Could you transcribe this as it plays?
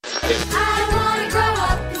I wanna grow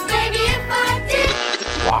up, 'cause maybe if I did.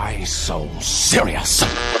 Why so serious?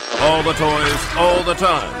 All the toys, all the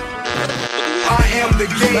time. I am the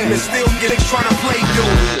game and still getting trying to play you.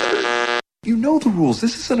 You know the rules.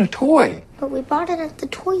 This isn't a toy. But we bought it at the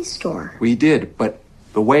toy store. We did, but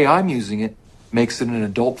the way I'm using it makes it an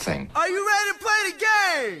adult thing. Are you ready to play the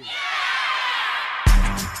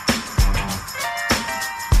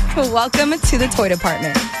game? Welcome to the Toy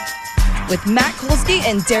Department with Matt Kolsky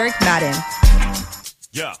and Derek Madden.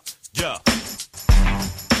 Yeah.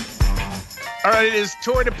 All right, it is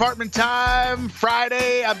Toy Department time.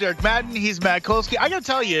 Friday. I'm Derek Madden. He's Matt Kolsky. I gotta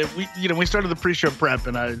tell you, we started the pre-show prep,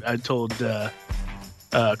 and I told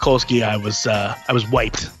Kolsky I was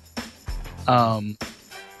wiped.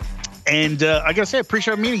 And I gotta say, a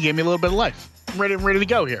pre-show meeting gave me a little bit of life. I'm ready to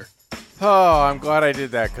go here. Oh, I'm glad I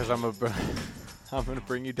did that because I'm going to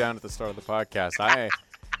bring you down at the start of the podcast.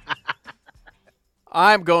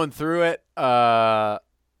 I'm going through it.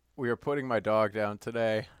 We are putting my dog down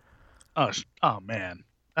today. Oh man,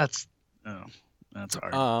 that's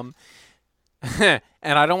hard. And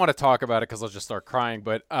I don't want to talk about it because I'll just start crying.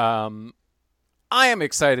 But I am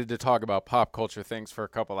excited to talk about pop culture things for a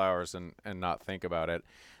couple hours and not think about it.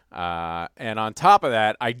 And on top of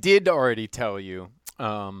that, I did already tell you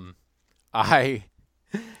I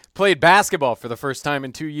played basketball for the first time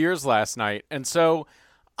in 2 years last night. And so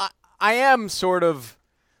I am sort of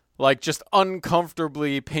like just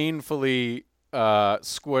uncomfortably, painfully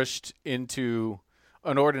squished into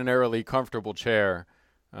an ordinarily comfortable chair.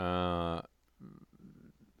 And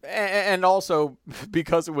also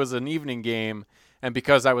because it was an evening game and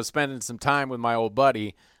because I was spending some time with my old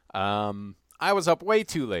buddy, I was up way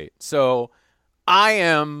too late. So I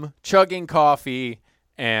am chugging coffee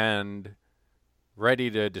and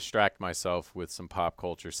ready to distract myself with some pop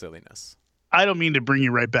culture silliness. I don't mean to bring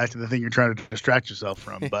you right back to the thing you're trying to distract yourself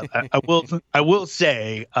from, but I will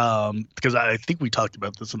say, because I think we talked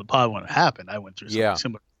about this in the pod when it happened. I went through something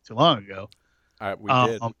similar too long ago. We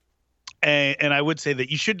did. And I would say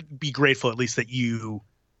that you should be grateful at least that you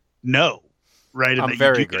know, right? And I'm that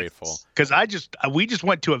very grateful. Because we just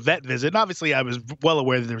went to a vet visit, and obviously I was well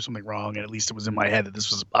aware that there was something wrong, and at least it was in my head that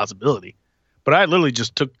this was a possibility. But I literally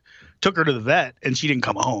just took her to the vet, and she didn't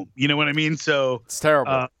come home. You know what I mean? So it's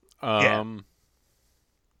terrible.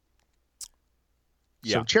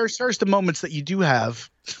 So cherish the moments that you do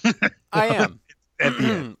have. I am. At the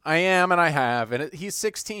end. I am, and I have. And he's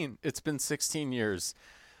 16. It's been 16 years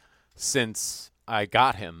since I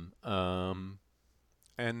got him. And,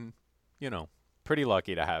 pretty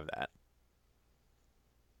lucky to have that.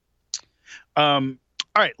 All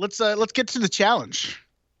right, let's get to the challenge.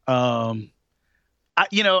 I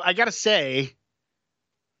gotta say,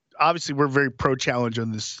 obviously we're very pro challenge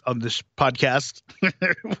on this podcast.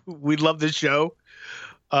 We love this show.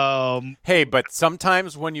 Hey, but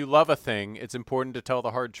sometimes when you love a thing, it's important to tell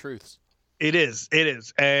the hard truths. It is.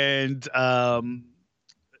 And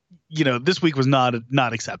this week was not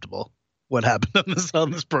acceptable. What happened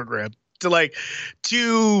on this program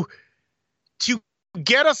to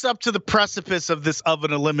get us up to the precipice of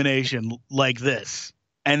an elimination like this,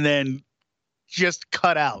 and then just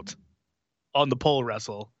cut out on the pole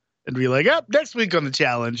wrestle and be like, next week on the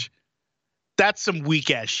challenge. That's some weak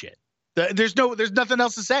ass shit. There's nothing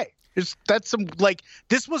else to say. This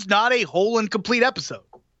was not a whole and complete episode.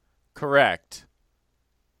 Correct.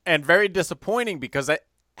 And very disappointing because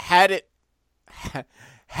had it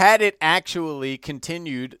actually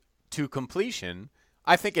continued to completion,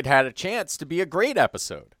 I think it had a chance to be a great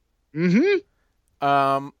episode. Mm-hmm.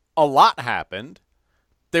 A lot happened.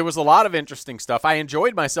 There was a lot of interesting stuff. I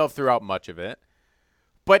enjoyed myself throughout much of it.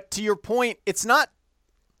 But to your point, it's not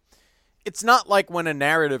like when a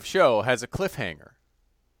narrative show has a cliffhanger.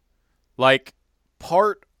 Like,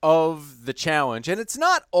 part of the challenge, and it's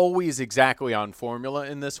not always exactly on formula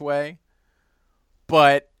in this way,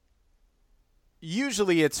 but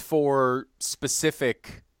usually it's for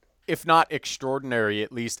specific, if not extraordinary,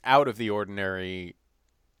 at least out of the ordinary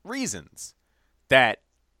reasons that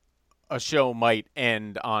a show might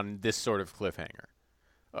end on this sort of cliffhanger,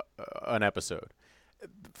 an episode.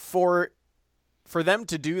 For them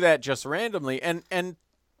to do that just randomly, and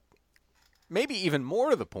maybe even more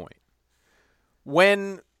to the point,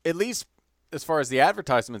 when, at least as far as the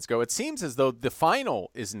advertisements go, it seems as though the final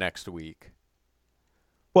is next week.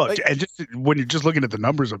 Well, and just when you're just looking at the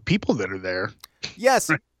numbers of people that are there. Yes,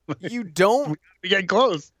 you don't. We get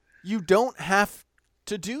close. You don't have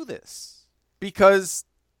to do this because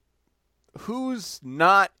who's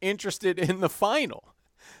not interested in the final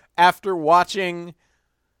after watching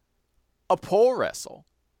a pole wrestle?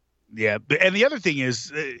 Yeah. And the other thing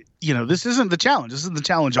is, this isn't the challenge. This is the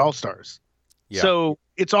Challenge All-Stars. Yeah. So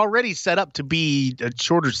it's already set up to be a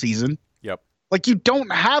shorter season. Yep. Like, you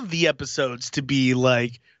don't have the episodes to be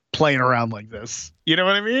like playing around like this. You know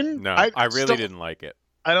what I mean? No, I really didn't like it.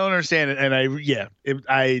 I don't understand it. And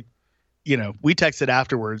we texted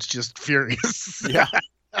afterwards just furious. Yeah.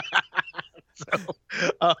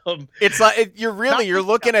 It's like you're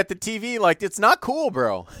looking at the TV like it's not cool,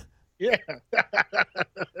 bro. Yeah.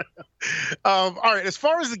 All right. As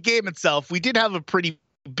far as the game itself, we did have a pretty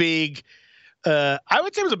big, I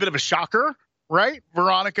would say it was a bit of a shocker, right?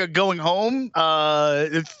 Veronica going home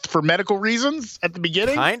for medical reasons at the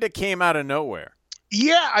beginning. Kind of came out of nowhere.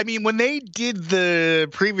 Yeah. I mean, when they did the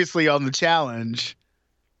previously on the challenge,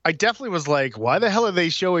 I definitely was like, why the hell are they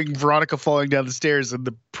showing Veronica falling down the stairs in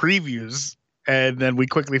the previews? And then we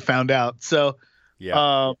quickly found out. So,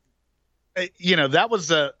 yeah. That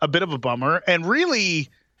was a bit of a bummer and really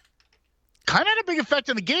kind of had a big effect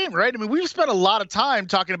on the game, right? I mean, we've spent a lot of time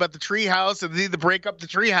talking about the treehouse and the break up the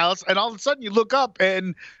treehouse, and all of a sudden you look up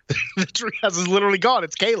and the treehouse is literally gone.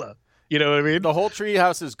 It's Kayla. You know what I mean? The whole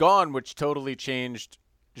treehouse is gone, which totally changed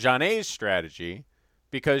Janae's strategy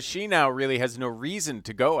because she now really has no reason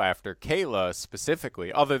to go after Kayla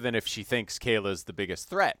specifically, other than if she thinks Kayla's the biggest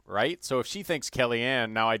threat, right? So if she thinks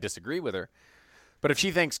Kellyanne, now I disagree with her, but if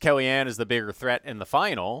she thinks Kellyanne is the bigger threat in the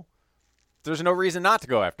final, there's no reason not to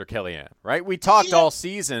go after Kellyanne, right? We talked all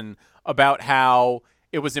season about how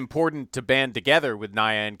it was important to band together with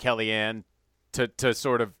Nia and Kellyanne to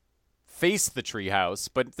sort of face the treehouse,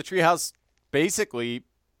 but the treehouse basically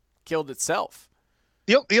killed itself.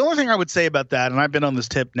 The only thing I would say about that, and I've been on this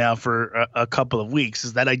tip now for a couple of weeks,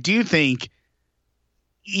 is that I do think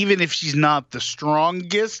even if she's not the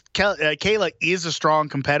strongest, Kayla is a strong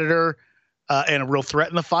competitor and a real threat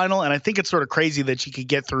in the final. And I think it's sort of crazy that she could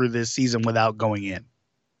get through this season without going in.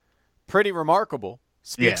 Pretty remarkable.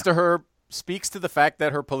 Speaks to the fact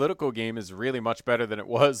that her political game is really much better than it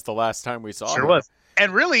was the last time we saw her. Sure was.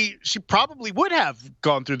 And really, she probably would have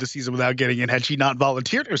gone through the season without getting in had she not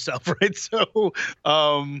volunteered herself, right? So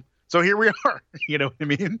here we are. You know what I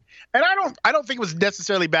mean? And I don't think it was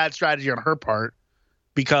necessarily bad strategy on her part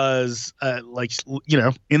because,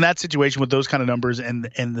 in that situation with those kind of numbers and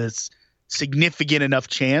this significant enough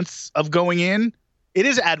chance of going in, it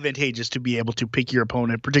is advantageous to be able to pick your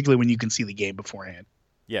opponent, particularly when you can see the game beforehand.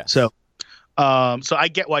 Yeah. So I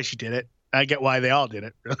get why she did it. I get why they all did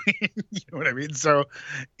it, really. You know what I mean? So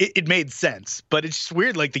it made sense, but it's just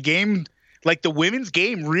weird. Like the game, like the women's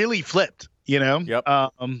game really flipped, you know? Yep.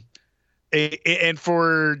 And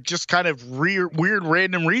for just kind of weird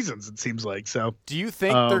random reasons, it seems like. So do you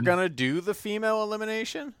think they're going to do the female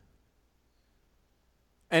elimination?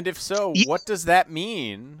 And if so, what does that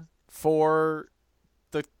mean for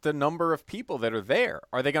the number of people that are there?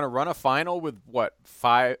 Are they going to run a final with what,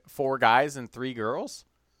 4 guys and 3 girls?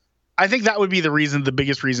 I think that would be the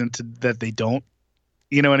biggest reason that they don't.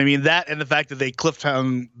 You know what I mean? That and the fact that they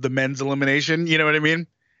cliffhung the men's elimination. You know what I mean?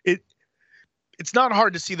 It's not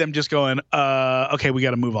hard to see them just going, okay, we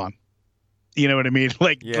got to move on. You know what I mean?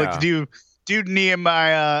 Like do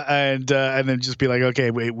Nehemiah and then just be like, okay,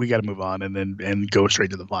 we got to move on and go straight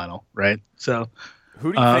to the final, right? So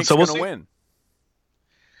who do you think's going to win?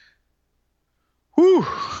 Whew.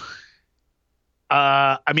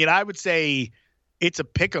 I mean, I would say it's a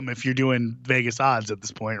pick 'em if you're doing Vegas odds at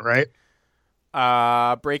this point, right?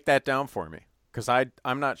 Break that down for me, because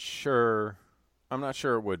I'm not sure. I'm not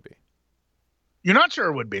sure it would be. You're not sure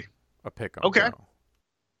it would be a pick 'em. Okay. No.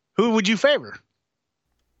 Who would you favor?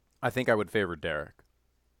 I think I would favor Derek.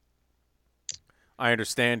 I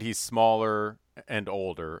understand he's smaller and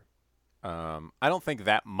older. I don't think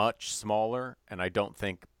that much smaller, and I don't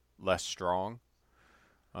think less strong.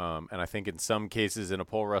 And I think in some cases in a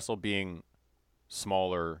pole wrestle, being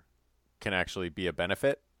smaller can actually be a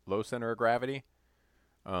benefit, low center of gravity,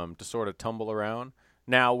 to sort of tumble around.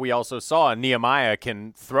 Now, we also saw Nehemiah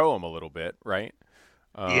can throw him a little bit, right?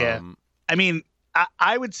 Yeah. I mean,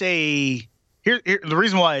 I would say here the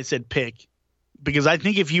reason why I said pick, because I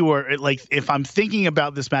think if you were like, if I'm thinking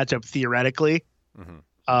about this matchup theoretically,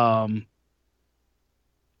 I'm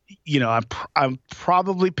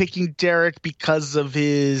probably picking Derek because of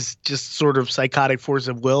his just sort of psychotic force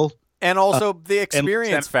of will. And also the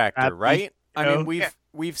experience factor, right? I mean,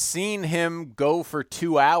 we've seen him go for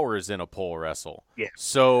 2 hours in a pole wrestle. Yeah.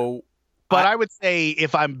 So, but I would say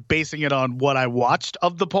if I'm basing it on what I watched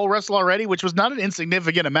of the pole wrestle already, which was not an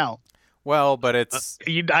insignificant amount. Well, but it's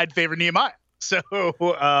I'd favor Nehemiah. So,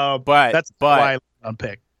 but that's why I'm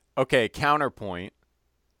pick. Okay, counterpoint.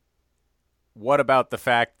 What about the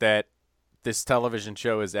fact that this television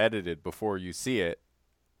show is edited before you see it,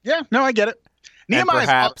 Yeah, no, I get it. And Nehemiah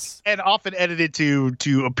perhaps- and often edited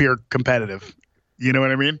to appear competitive. You know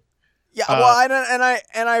what I mean? Yeah, well, I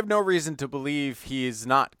have no reason to believe he's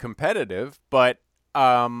not competitive, but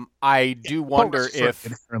I do wonder if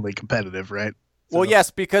inherently competitive, right? Well,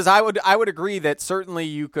 yes, because I would agree that certainly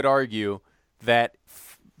you could argue that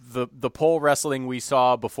the pole wrestling we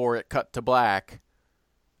saw before it cut to black,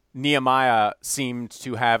 Nehemiah seemed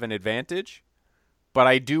to have an advantage, but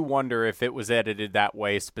I do wonder if it was edited that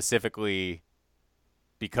way specifically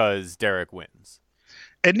because Derek wins.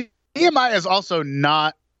 And Nehemiah is also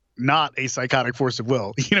not a psychotic force of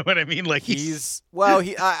will. You know what I mean? Like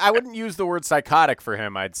I wouldn't use the word psychotic for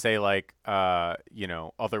him. I'd say like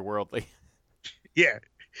otherworldly. Yeah.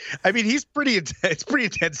 I mean, he's pretty intense. Pretty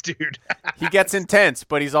intense dude. He gets intense,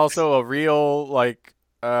 but he's also a real like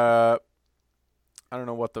I don't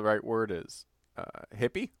know what the right word is.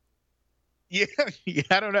 Hippie? Yeah,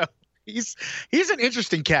 I don't know. He's an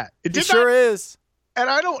interesting cat. He sure is. And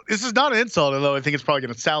this is not an insult, although I think it's probably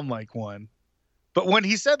going to sound like one. But when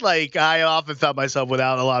he said, like, I often found myself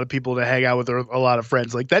without a lot of people to hang out with or a lot of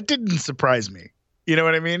friends, like, that didn't surprise me. You know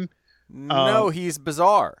what I mean? No, he's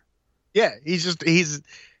bizarre. Yeah, he's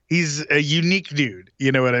a unique dude.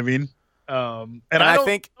 You know what I mean? And I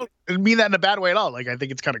think I don't mean that in a bad way at all. Like, I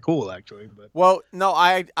think it's kind of cool, actually. But well, no,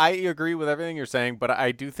 I agree with everything you're saying, but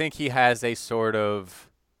I do think he has a sort of,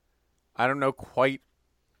 I don't know quite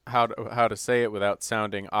how to say it without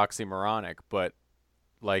sounding oxymoronic, but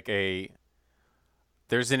like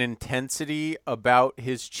there's an intensity about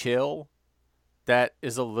his chill that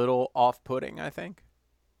is a little off-putting, I think.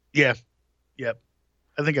 Yeah. Yep.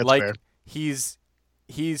 I think that's like, fair. He's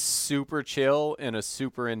super chill in a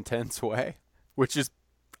super intense way, which is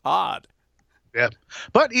odd. Yeah.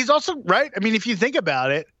 But he's also right. I mean, if you think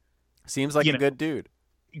about it, seems like a good dude.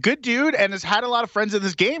 Good dude, and has had a lot of friends in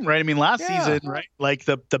this game, right? I mean, last season, right? Like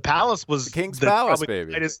the Palace was the King's Palace,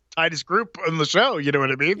 baby. Tightest group on the show. You know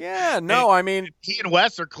what I mean? Yeah. No, I mean, he and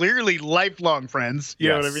Wes are clearly lifelong friends. You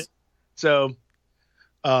know what I mean? So,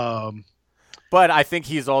 but I think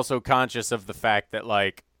he's also conscious of the fact that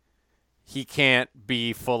like he can't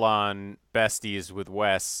be full on besties with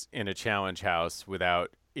Wes in a challenge house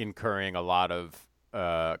without incurring a lot of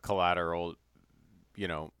collateral,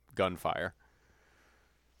 gunfire.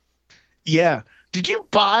 Yeah. Did you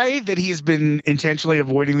buy that he's been intentionally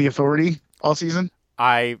avoiding the authority all season?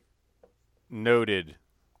 I noted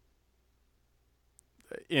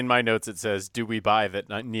in my notes, it says, do we buy that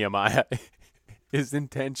Nehemiah is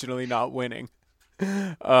intentionally not winning?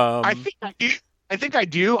 I think I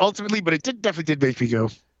do ultimately, but it definitely did make me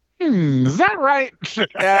go, is that right?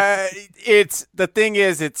 The thing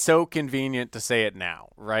is, it's so convenient to say it now,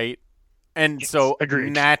 right? And so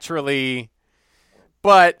agreed. Naturally,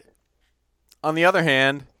 but on the other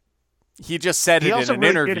hand, he just said it in an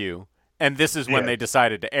interview, and this is when they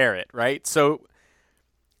decided to air it, right? So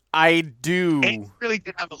I do. He really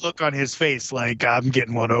did have a look on his face like, I'm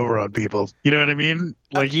getting one over on people. You know what I mean?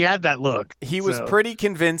 Like, he had that look. He was pretty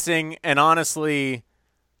convincing, and honestly,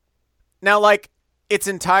 now, like, it's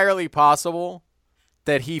entirely possible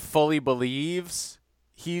that he fully believes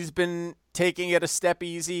he's been taking it a step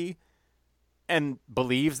easy and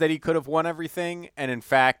believes that he could have won everything, and in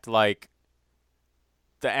fact, like,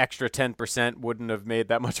 the extra 10% wouldn't have made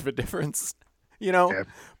that much of a difference, Yeah.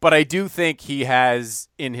 But I do think he has,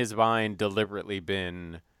 in his mind, deliberately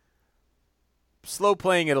been slow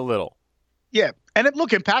playing it a little. Yeah. And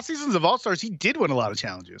look, in past seasons of All-Stars, he did win a lot of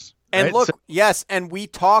challenges. And right? look, yes, and we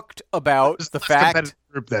talked about the fact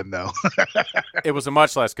group then, though. It was a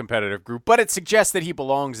much less competitive group, but it suggests that he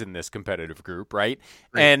belongs in this competitive group, right?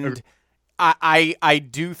 And I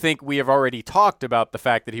do think we have already talked about the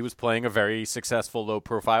fact that he was playing a very successful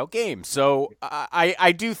low-profile game. So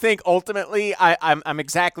I do think ultimately I'm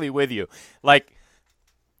exactly with you. Like,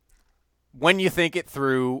 when you think it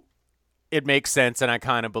through, it makes sense, and I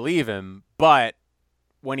kind of believe him. But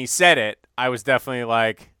when he said it, I was definitely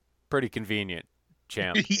like, pretty convenient,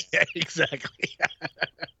 champ. Yeah, exactly.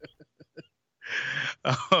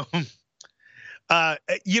 I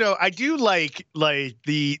do like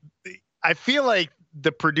I feel like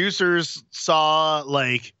the producers saw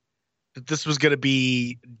like that this was going to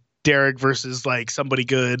be Derek versus like somebody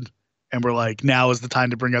good, and we're like, now is the time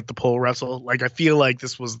to bring out the pole wrestle. Like, I feel like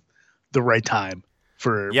this was the right time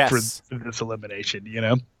for this elimination.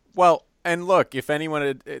 Well, and look, if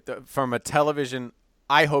anyone from a television,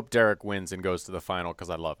 I hope Derek wins and goes to the final because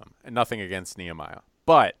I love him, and nothing against Nehemiah,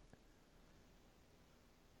 but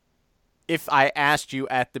if I asked you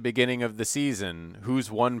at the beginning of the season, who's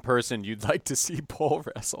one person you'd like to see pole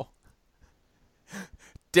wrestle?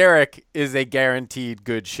 Derek is a guaranteed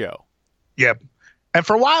good show. Yep. And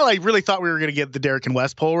for a while, I really thought we were going to get the Derek and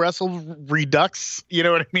West pole wrestle redux. You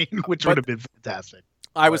know what I mean? Which would have been fantastic.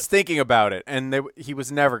 I was thinking about it, and he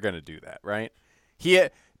was never going to do that, right?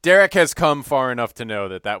 Derek has come far enough to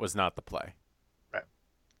know that was not the play. Right.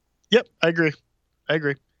 Yep, I agree.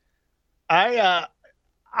 I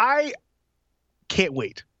can't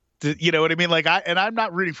wait. You know what I mean? Like I'm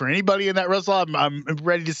not rooting for anybody in that wrestle. I'm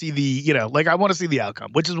ready to see I want to see the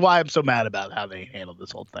outcome, which is why I'm so mad about how they handled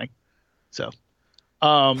this whole thing. So,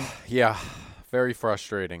 yeah, very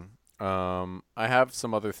frustrating. I have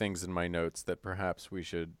some other things in my notes that perhaps we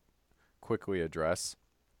should quickly address.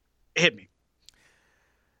 Hit me.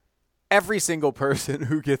 Every single person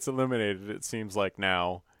who gets eliminated, it seems like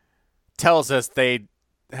now, tells us they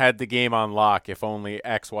had the game on lock if only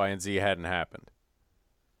X, Y, and Z hadn't happened.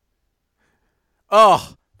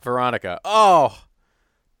 Oh, Veronica. Oh,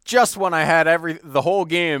 just when I had the whole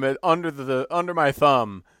game under my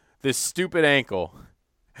thumb, this stupid ankle.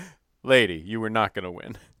 Lady, you were not going to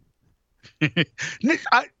win.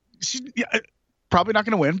 She's probably not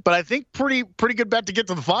going to win, but I think pretty good bet to get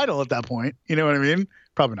to the final at that point. You know what I mean?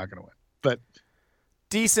 Probably not going to win, but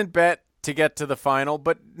decent bet to get to the final,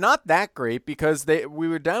 but not that great because we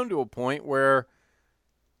were down to a point where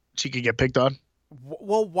she could get picked on.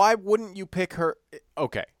 Well, why wouldn't you pick her?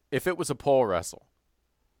 Okay, if it was a pole wrestle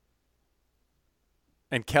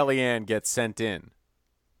and Kellyanne gets sent in,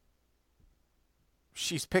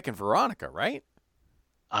 she's picking Veronica, right?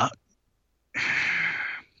 I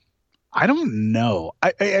don't know.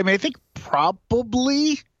 I mean, I think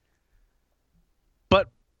probably, but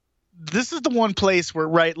this is the one place where,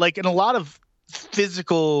 right, like in a lot of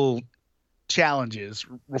physical challenges,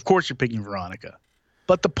 of course you're picking Veronica.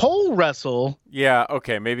 But the pole wrestle, yeah,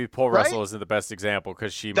 okay, maybe pole right? wrestle isn't the best example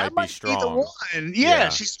because she might be strong. Be the one. Yeah,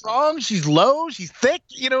 she's strong, she's low, she's thick.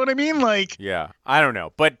 You know what I mean? Like, yeah, I don't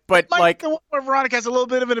know, but like the one where Veronica has a little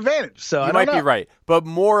bit of an advantage. So you might be right, but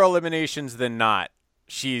more eliminations than not,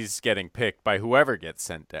 she's getting picked by whoever gets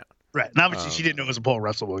sent down. Right, and obviously she didn't know it was a pole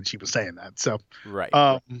wrestle when she was saying that. So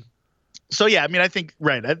right. So yeah, I mean, I think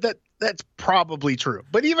that's probably true.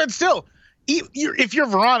 But even still. If you're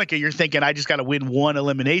Veronica, you're thinking, I just got to win one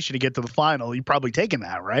elimination to get to the final. You're probably taking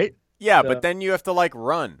that, right? Yeah, but then you have to,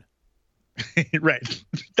 run. Right.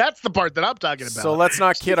 That's the part that I'm talking about. So let's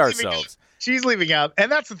not kid ourselves. She's leaving out.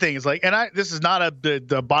 And that's the thing. Is this is not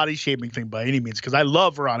the body shaming thing by any means, because I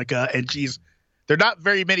love Veronica, and there are not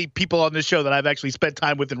very many people on this show that I've actually spent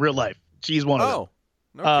time with in real life. She's one of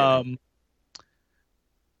them. No kidding.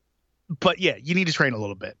 But yeah, you need to train a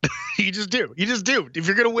little bit. You just do. If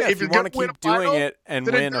you're gonna win, if you want to keep doing it and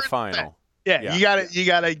win a final, you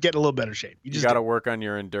gotta get in a little better shape. You gotta work on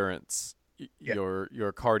your endurance, your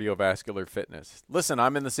cardiovascular fitness. Listen,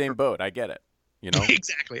 I'm in the same boat. I get it. You know,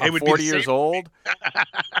 exactly. I'm 40 years old.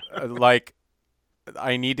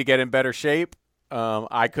 I need to get in better shape.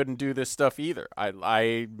 I couldn't do this stuff either.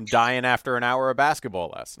 I'm dying after an hour of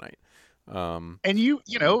basketball last night. And you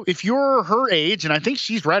know, if you're her age, and I think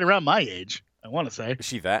she's right around my age, I want to say. Is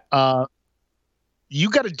she that? You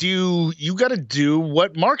got to do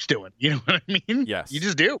what Mark's doing. You know what I mean? Yes. You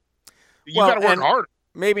just do. You got to work hard.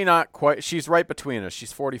 Maybe not quite. She's right between us.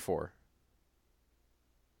 She's 44.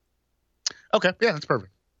 Okay. Yeah, that's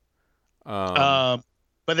perfect. But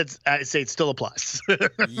I say it still applies.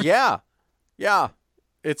 Yeah.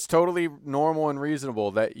 It's totally normal and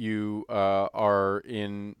reasonable that you are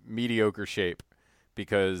in mediocre shape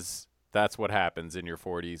because that's what happens in your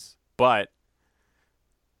 40s. But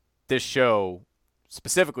this show,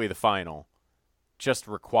 specifically the final, just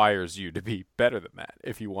requires you to be better than that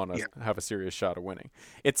if you want to have a serious shot of winning.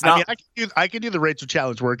 It's not. I mean, I can do the Rachel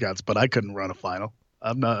Challenge workouts, but I couldn't run a final.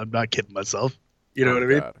 I'm not kidding myself. You know what I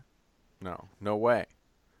mean? God. No way.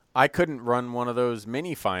 I couldn't run one of those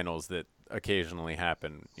mini finals that occasionally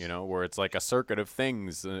happen, where it's like a circuit of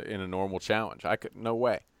things in a normal challenge. No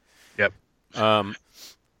way. Yep.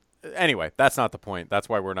 Anyway, that's not the point. That's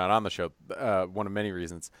why we're not on the show. One of many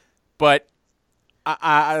reasons. But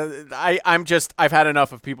I've had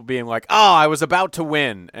enough of people being like, "Oh, I was about to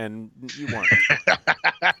win," and you weren't.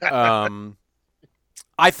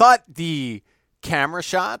 I thought the camera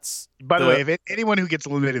shots. By the way, if anyone who gets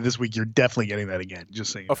eliminated this week, you're definitely getting that again.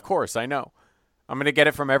 Just saying. Of course, I know. I'm going to get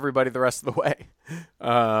it from everybody the rest of the way.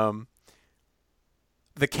 The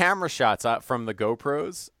camera shots from the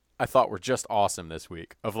GoPros, I thought were just awesome this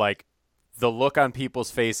week. Of the look on people's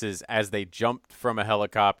faces as they jumped from a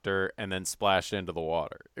helicopter and then splashed into the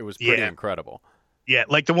water. It was pretty incredible. Yeah,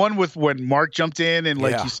 like the one with when Mark jumped in and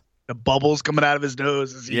you see the bubbles coming out of his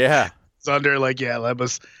nose as he's under. I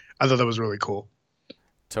thought that was really cool.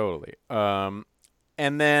 Totally. And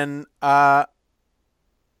then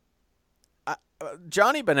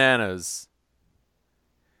Johnny Bananas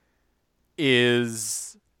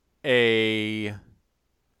is a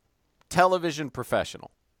television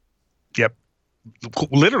professional. Yep.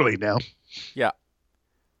 Literally now. Yeah.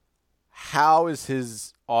 How is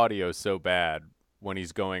his audio so bad when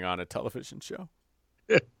he's going on a television show?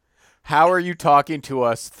 How are you talking to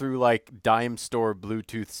us through like dime store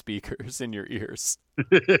Bluetooth speakers in your ears?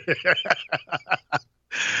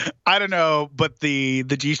 I don't know, but the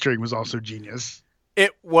G-string was also genius.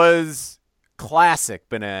 It was classic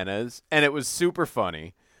Bananas, and it was super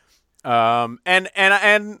funny.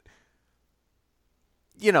 And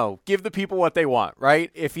you know, give the people what they want,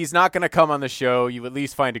 right? If he's not going to come on the show, you at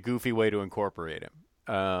least find a goofy way to incorporate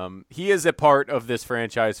him. He is a part of this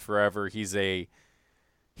franchise forever. He's a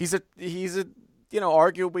you know,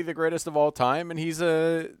 arguably the greatest of all time, and he's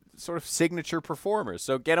a sort of signature performer.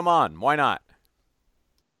 So get him on. Why not?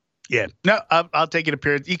 Yeah, no, I'll take an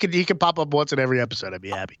appearance. He could pop up once in every episode. I'd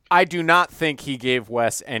be happy. I do not think he gave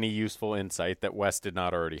Wes any useful insight that Wes did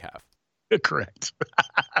not already have. Correct.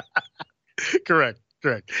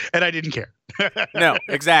 Correct. And I didn't care. No,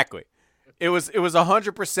 exactly. It was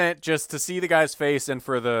 100% just to see the guy's face and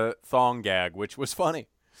for the thong gag, which was funny.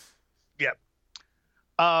 Yep.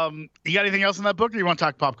 You got anything else in that book, or you want to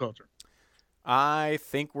talk pop culture? I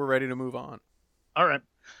think we're ready to move on. All right.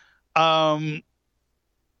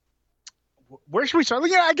 Where should we start?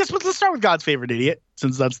 Yeah, I guess let's start with God's Favorite Idiot,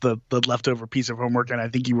 since that's the leftover piece of homework, and I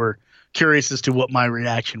think you were curious as to what my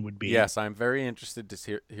reaction would be. Yes, I'm very interested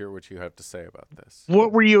to hear what you have to say about this.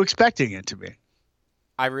 What were you expecting it to be?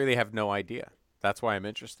 I really have no idea. That's why I'm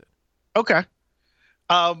interested. Okay.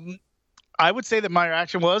 I would say that my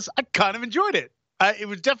reaction was I kind of enjoyed it. It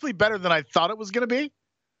was definitely better than I thought it was going to be.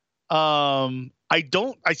 I've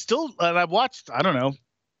watched, I don't know,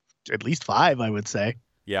 at least 5, I would say.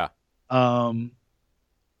 Yeah. I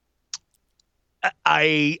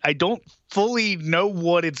don't fully know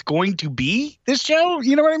what it's going to be, this show.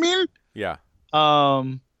 You know what I mean? Yeah.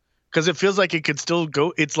 Because it feels like it could still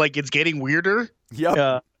go. It's like it's getting weirder.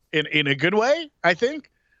 Yeah. In a good way, I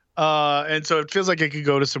think. And so it feels like it could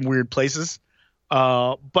go to some weird places.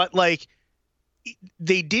 But like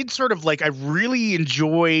they did sort of like, I really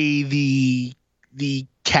enjoy the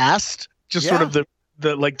cast, just sort of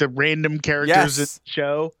the random characters in the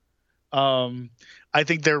show. I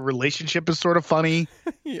think their relationship is sort of funny.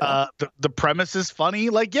 Yeah. The premise is funny.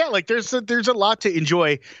 Like, yeah, like there's a lot to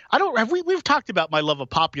enjoy. We've talked about my love of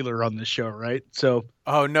Popular on this show, right? So.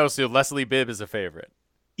 Oh no. So Leslie Bibb is a favorite.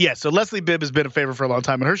 Yeah. So Leslie Bibb has been a favorite for a long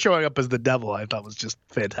time, and her showing up as the devil, I thought was just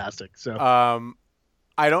fantastic. So,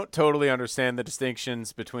 I don't totally understand the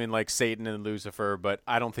distinctions between like Satan and Lucifer, but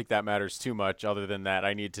I don't think that matters too much. Other than that,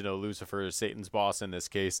 I need to know Lucifer is Satan's boss in this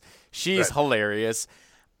case. She's hilarious.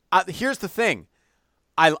 Here's the thing.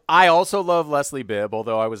 I also love Leslie Bibb,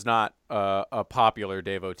 although I was not a Popular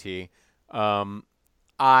devotee.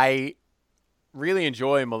 I really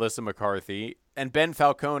enjoy Melissa McCarthy and Ben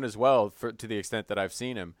Falcone as well, to the extent that I've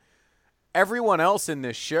seen him. Everyone else in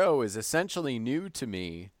this show is essentially new to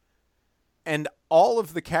me, and all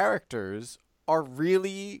of the characters are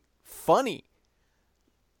really funny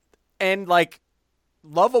and like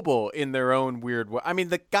lovable in their own weird way. I mean,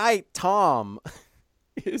 the guy Tom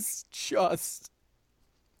is just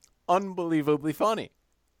unbelievably funny,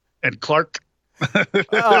 and Clark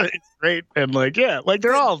it's great, and like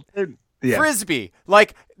they're all Frisbee.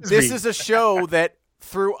 Like this is a show that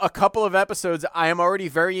through a couple of episodes I am already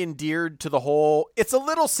very endeared to the whole. It's a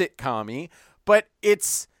little sitcom-y, but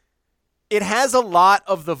it has a lot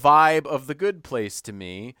of the vibe of The Good Place to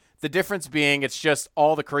me. The difference being it's just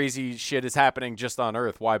all the crazy shit is happening just on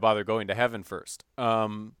Earth. Why bother going to heaven first?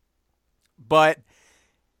 But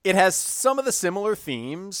it has some of the similar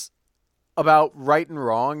themes about right and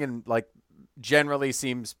wrong, and like generally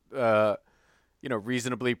seems,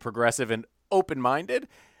 reasonably progressive and open-minded.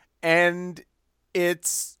 And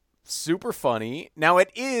it's super funny. Now it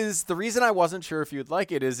is, the reason I wasn't sure if you'd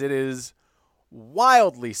like it is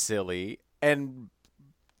wildly silly, and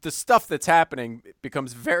the stuff that's happening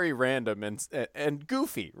becomes very random and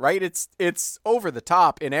goofy, right? It's over the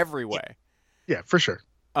top in every way. Yeah, for sure.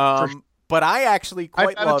 But I actually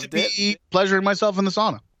quite loved it. Pleasuring myself in the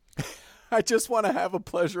sauna. I just want to have a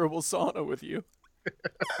pleasurable sauna with you.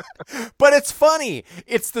 But it's funny.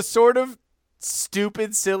 It's the sort of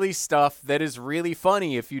stupid, silly stuff that is really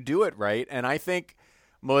funny if you do it right. And I think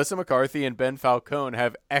Melissa McCarthy and Ben Falcone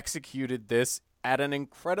have executed this at an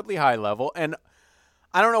incredibly high level. And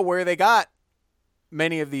I don't know where they got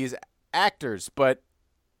many of these actors, but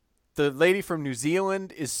the lady from New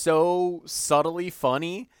Zealand is so subtly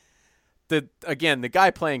funny. The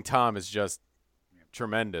guy playing Tom is just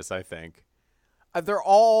tremendous, I think. they're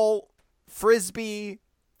all Frisbee.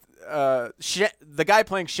 The guy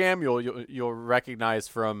playing Shamuel, you'll recognize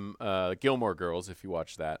from Gilmore Girls if you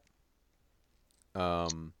watch that.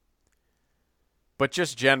 But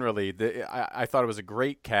just generally, I thought it was a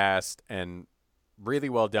great cast and really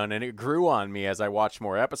well done, and it grew on me as I watched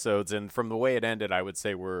more episodes. And from the way it ended, I would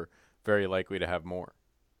say we're very likely to have more.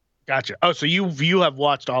 Gotcha. Oh, so you have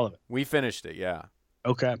watched all of it? We finished it, yeah.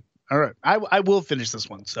 Okay. All right. I will finish this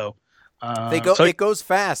one. So it goes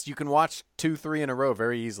fast. You can watch 2-3 in a row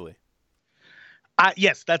very easily.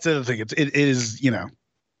 Yes, that's the other thing. It is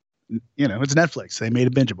it's Netflix. They made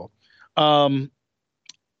it bingeable.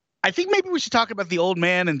 I think maybe we should talk about The Old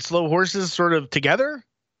Man and Slow Horses sort of together,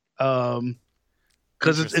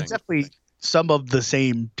 because it's definitely some of the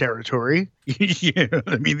same territory.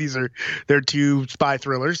 I mean, they're two spy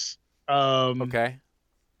thrillers. Okay.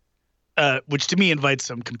 Which to me invites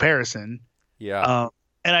some comparison. Yeah.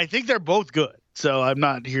 And I think they're both good. So I'm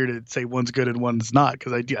not here to say one's good and one's not,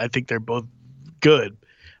 because I think they're both good.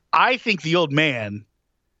 I think The Old Man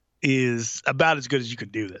is about as good as you can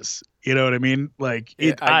do this. You know what I mean? Like,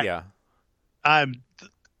 I'm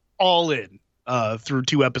all in through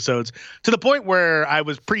 2 episodes, to the point where I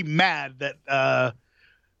was pretty mad that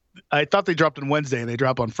I thought they dropped on Wednesday and they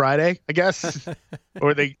drop on Friday, I guess.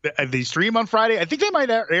 Or they stream on Friday. I think they might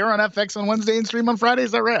air on FX on Wednesday and stream on Friday.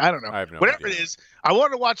 Is that right? I don't know. I have no Whatever idea. it is, I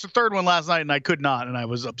wanted to watch the third one last night and I could not, and I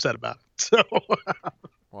was upset about it. So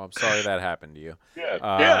Well, I'm sorry that happened to you.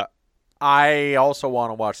 Yeah. I also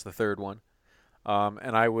want to watch the third one.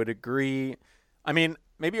 And I would agree. I mean,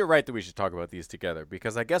 maybe you're right that we should talk about these together,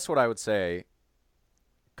 because I guess what I would say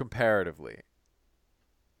comparatively,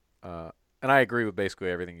 and I agree with basically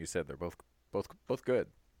everything you said. They're both good.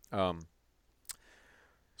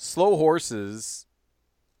 Slow Horses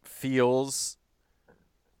feels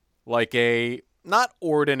like a not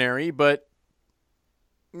ordinary, but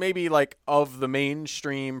maybe like of the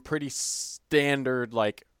mainstream, pretty standard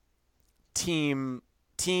like team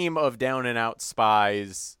of down and out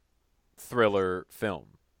spies thriller film,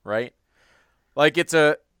 right? Like I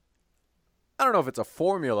don't know if it's a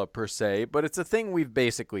formula per se, but it's a thing we've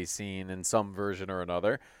basically seen in some version or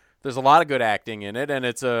another. There's a lot of good acting in it, and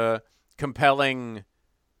it's a compelling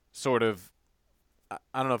sort of,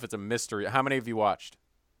 I don't know if it's a mystery. How many have you watched?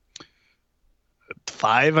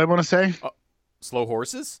 5, I want to say. Slow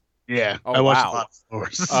Horses? Yeah, Oh, I watched wow. a lot of Slow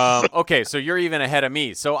Horses. Okay, so you're even ahead of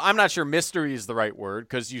me. So I'm not sure mystery is the right word,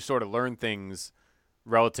 because you sort of learn things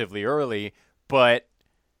relatively early, but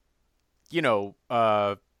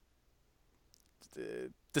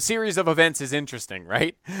the series of events is interesting,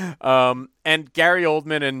 right? And Gary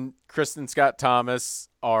Oldman and Kristen Scott Thomas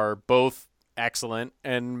are both excellent,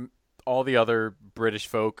 and all the other British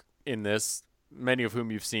folk in this, many of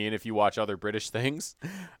whom you've seen if you watch other British things,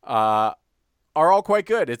 are all quite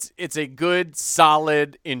good. It's a good,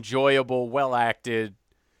 solid, enjoyable, well-acted,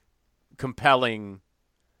 compelling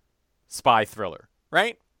spy thriller,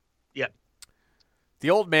 right? Yeah. The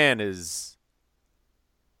Old Man is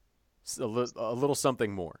a little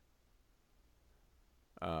something more.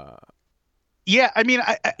 Yeah, I mean,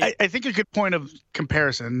 I think a good point of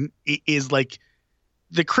comparison is like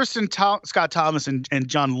the Kristen Scott Thomas and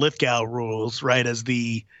John Lithgow rules, right, as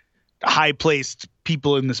the high-placed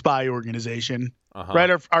people in the spy organization, right?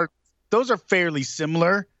 Are those are fairly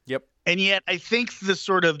similar. Yep. And yet, I think the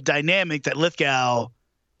sort of dynamic that Lithgow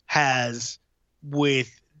has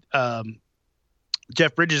with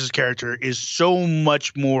Jeff Bridges' character is so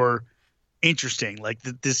much more interesting. Like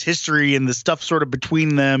this history and the stuff sort of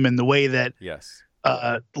between them, and the way that Yes.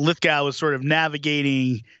 Lithgow is sort of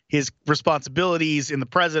navigating his responsibilities in the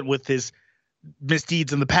present with his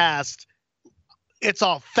misdeeds in the past. It's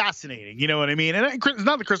all fascinating. You know what I mean? And it's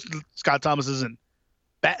not that Kristen Scott Thomas is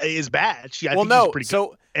bad. I think she's pretty good.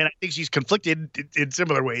 And I think she's conflicted in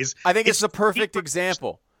similar ways. I think it's the perfect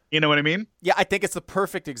example. You know what I mean? Yeah, I think it's the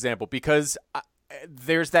perfect example, because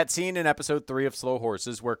there's that scene in episode 3 of Slow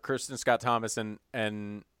Horses where Kristen Scott Thomas and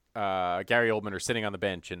Gary Oldman are sitting on the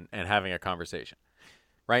bench and having a conversation,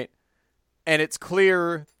 right? And it's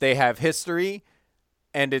clear they have history,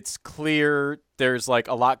 and it's clear there's like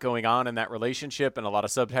a lot going on in that relationship and a lot of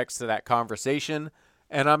subtext to that conversation.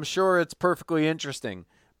 And I'm sure it's perfectly interesting,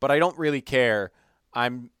 but I don't really care.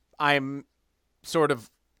 I'm sort of,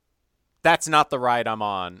 that's not the ride I'm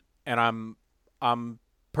on, and I'm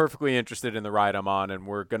perfectly interested in the ride I'm on, and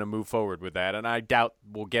we're going to move forward with that. And I doubt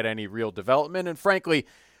we'll get any real development. And frankly,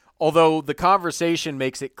 although the conversation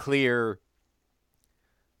makes it clear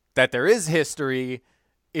that there is history,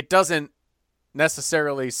 it doesn't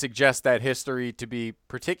necessarily suggest that history to be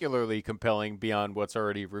particularly compelling beyond what's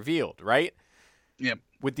already revealed, right? Yep.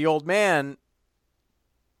 With The Old Man,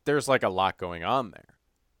 there's like a lot going on there.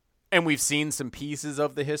 And we've seen some pieces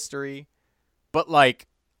of the history, but like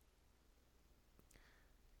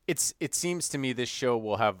it seems to me this show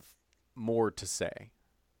will have more to say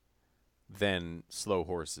than Slow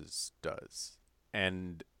Horses does.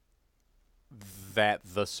 And that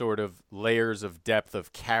the sort of layers of depth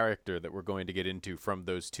of character that we're going to get into from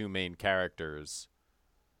those two main characters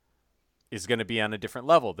is going to be on a different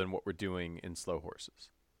level than what we're doing in Slow Horses.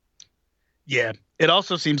 Yeah, it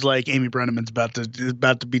also seems like Amy Brenneman's about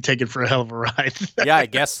to be taken for a hell of a ride. Yeah, I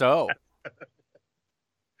guess so.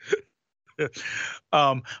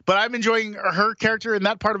 But I'm enjoying her character in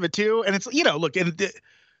that part of it too. And it's, you know, look, and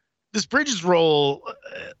this Bridges role,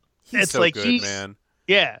 He's it's so like good, man.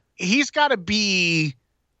 Yeah, he's got to be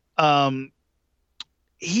like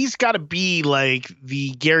the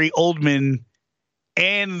Gary Oldman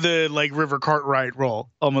and the like River Cartwright role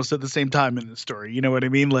almost at the same time in the story. You know what I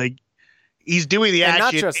mean? Like he's doing the And action.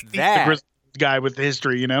 not just and he's that. the grizzled guy with the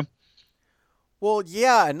history, you know? Well,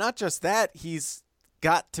 yeah, and not just that, he's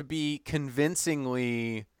got to be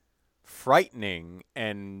convincingly frightening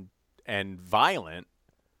and violent,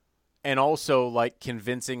 and also like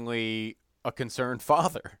convincingly a concerned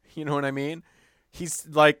father. You know what I mean? He's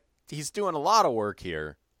doing a lot of work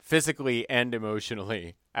here, physically and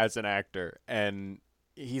emotionally as an actor, and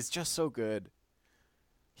he's just so good.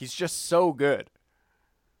 He's just so good.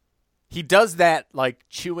 He does that like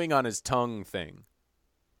chewing on his tongue thing.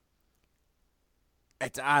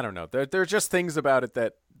 I don't know. There are just things about it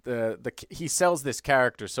that he sells this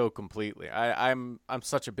character so completely. I'm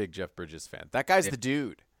such a big Jeff Bridges fan. That guy's the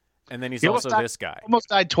dude, and then he's also this guy. Almost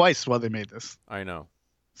died twice while they made this. I know.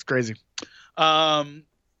 It's crazy.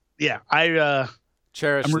 Yeah, I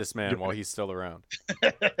cherish this man while he's still around.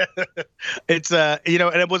 It's you know,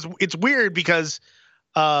 and it's weird because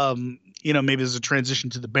you know, maybe there's a transition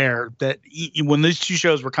to the Bear that when these two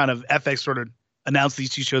shows were kind of FX sort of announced these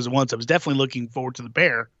two shows at once, I was definitely looking forward to the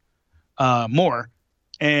Bear more,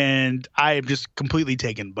 and I am just completely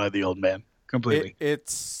taken by the Old Man. Completely.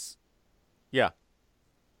 It's a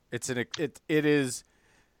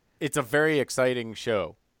very exciting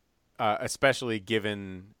show, especially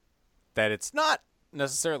given that it's not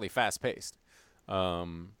necessarily fast paced,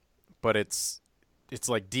 but it's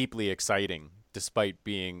like deeply exciting despite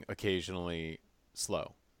being occasionally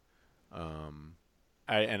slow.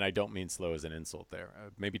 I don't mean slow as an insult there.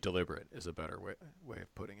 Maybe deliberate is a better way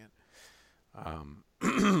of putting it.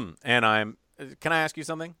 And can I ask you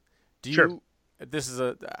something? Sure. This is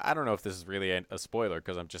I don't know if this is really a spoiler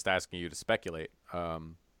because I'm just asking you to speculate.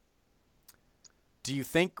 Do you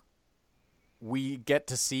think we get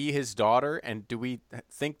to see his daughter, and do we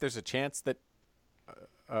think there's a chance that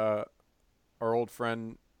our old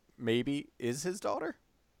friend maybe is his daughter?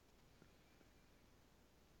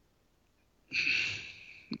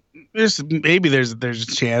 There's a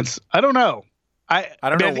chance. I don't know. I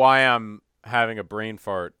don't know why I'm having a brain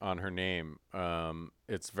fart on her name.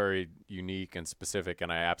 It's very unique and specific,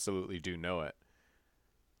 and I absolutely do know it.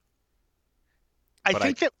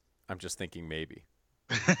 I'm just thinking maybe.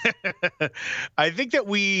 I think that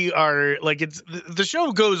we are like the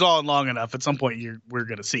show goes on long enough. At some point, we're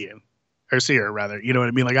gonna see him or see her rather. You know what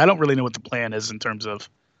I mean? Like I don't really know what the plan is in terms of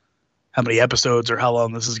how many episodes or how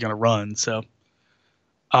long this is gonna run. So,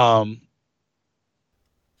 but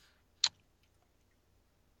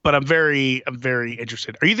I'm very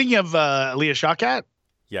interested. Are you thinking of Leah Shawkat?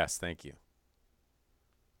 Yes, thank you.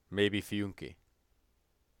 Maybe Fiunki.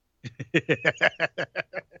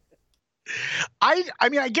 I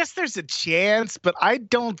mean, I guess there's a chance, but I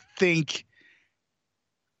don't think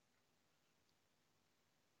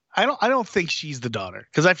she's the daughter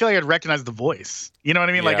because I feel like I'd recognize the voice. You know what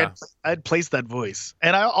I mean? Yeah. Like I'd place that voice,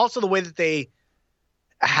 and I also the way that they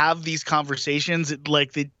have these conversations, it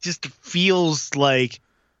just feels like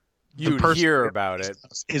You hear about it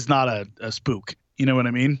is not a spook. You know what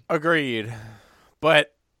I mean? Agreed,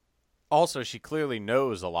 but also she clearly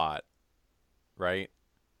knows a lot, right?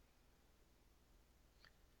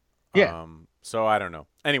 Yeah. So I don't know.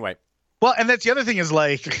 Anyway. Well, and that's the other thing is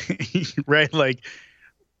like, right? Like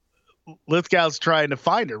Lithgow's trying to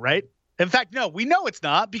find her, right? In fact, no, we know it's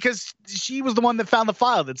not because she was the one that found the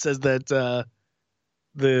file that says that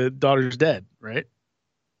the daughter's dead, right?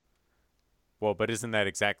 Well, but isn't that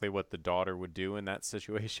exactly what the daughter would do in that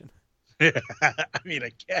situation? I mean,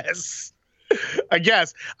 I guess. I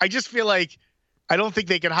just feel like I don't think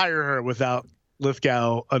they can hire her without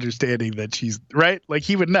Lithgow understanding that she's right. Like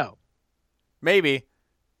he would know. Maybe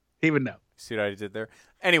he would know. See what I did there?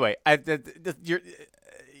 Anyway,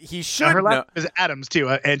 he should her know. last name is Adams too,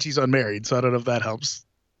 and she's unmarried, so I don't know if that helps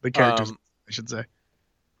the characters. I should say.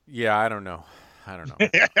 Yeah, I don't know. I don't know.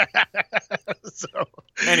 so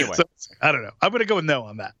Anyway. I don't know. I'm gonna go with no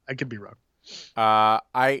on that. I could be wrong.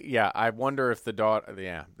 I wonder if the daughter.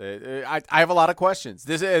 Yeah, I have a lot of questions.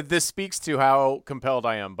 This speaks to how compelled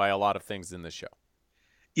I am by a lot of things in this show.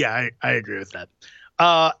 Yeah, I agree with that.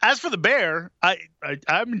 As for the Bear,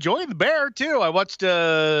 I'm enjoying the Bear too. I watched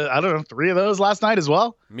I don't know 3 of those last night as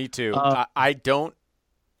well. Me too. I don't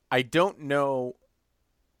know.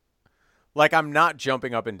 Like, I'm not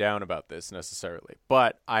jumping up and down about this necessarily,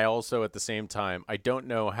 but I also at the same time I don't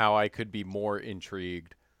know how I could be more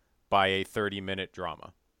intrigued by a 30-minute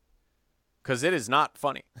drama, because it is not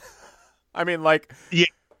funny. I mean, like, yeah,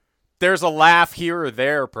 there's a laugh here or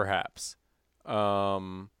there, perhaps,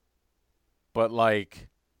 but like,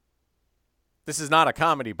 this is not a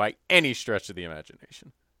comedy by any stretch of the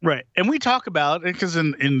imagination. right. And we talk about it because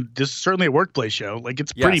in this is certainly a workplace show. Like,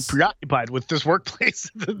 it's pretty preoccupied with this workplace.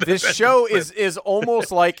 This show is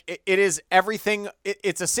almost like it is everything.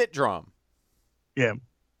 It's a sitcom. Yeah.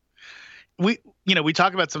 We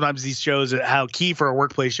talk about sometimes these shows, how key for a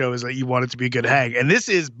workplace show is that you want it to be a good hang. And this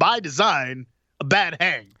is by design a bad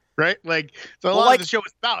hang, right? Like, so a lot of the show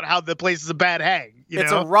is about how the place is a bad hang.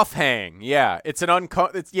 It's a rough hang. Yeah. It's an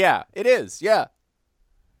it is. Yeah.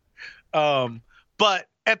 But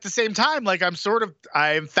at the same time, like, I'm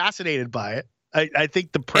fascinated by it. I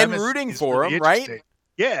think the premise and rooting is for really him, right? interesting.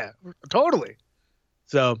 Yeah, totally.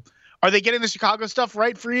 So, are they getting the Chicago stuff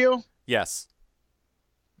right for you? Yes.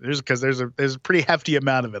 There's a pretty hefty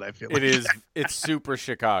amount of it. I feel like it is. It's super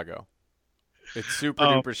Chicago. It's super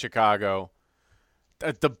duper Chicago.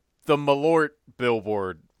 The Malort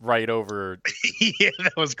billboard right over. Yeah,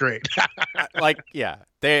 that was great.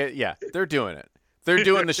 They're doing it. They're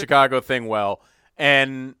doing the Chicago thing well,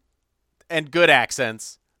 and good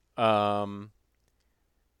accents. The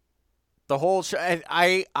whole show.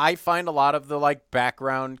 I find a lot of the like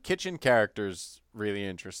background kitchen characters really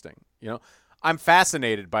interesting. You know, I'm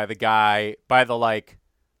fascinated by the like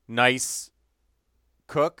nice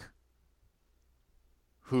cook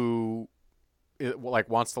who like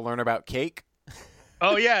wants to learn about cake.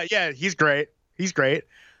 Oh yeah, he's great.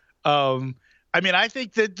 I mean, I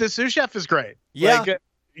think that the sous chef is great. Yeah, like,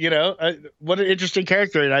 what an interesting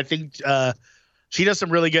character, and I think she does some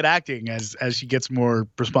really good acting as she gets more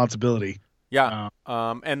responsibility. Yeah,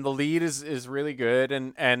 and the lead is really good,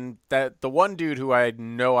 and that the one dude who I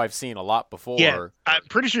know I've seen a lot before. Yeah, I'm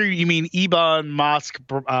pretty sure you mean Ebon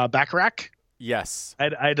Mosk-Bachrach. Yes,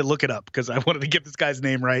 I had to look it up because I wanted to get this guy's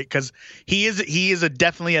name right, because he is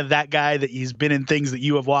definitely that guy that he's been in things that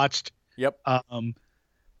you have watched. Yep.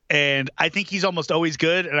 And I think he's almost always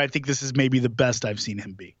good, and I think this is maybe the best I've seen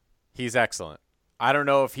him be. He's excellent. I don't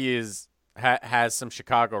know if he has some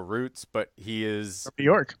Chicago roots, but he is From New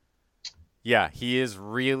York. Yeah, he is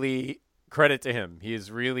really, credit to him. He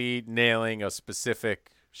is really nailing a specific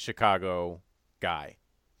Chicago guy.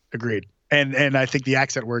 Agreed. And I think the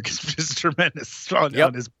accent work is just tremendous on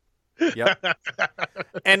his. Yep.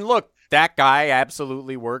 And look, that guy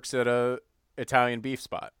absolutely works at a Italian beef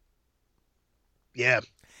spot. Yeah.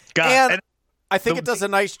 God. And I think it does a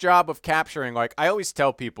nice job of capturing, like, I always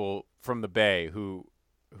tell people from the Bay who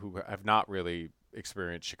have not really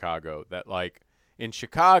experienced Chicago that, like, in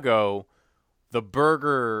Chicago, the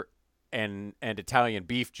burger and Italian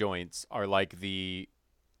beef joints are like the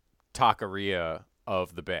taqueria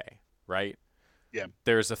of the Bay, right? Yeah.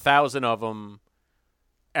 There's 1,000 of them.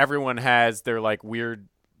 Everyone has their, like, weird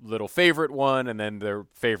little favorite one and then their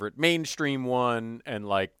favorite mainstream one, and,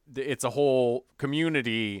 like, it's a whole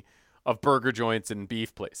community of burger joints and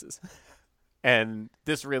beef places. And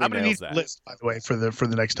this really I'm gonna nails need that. a list, by the way, for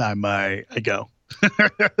the next time I go.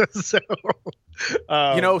 So,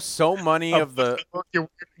 so many of the,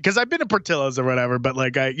 because I've been to Portillo's or whatever, but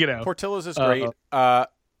like Portillo's is great.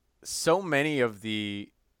 So many of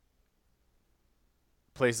the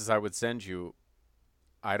places I would send you,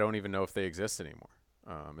 I don't even know if they exist anymore.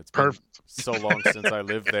 It's been so long since I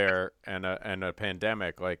lived there, and a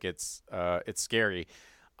pandemic. Like, it's scary.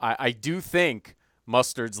 I do think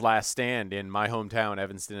Mustard's Last Stand in my hometown,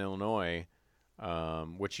 Evanston, Illinois,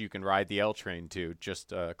 which you can ride the L train to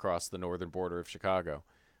just across the northern border of Chicago,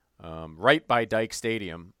 right by Dyke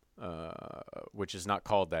Stadium, which is not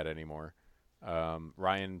called that anymore.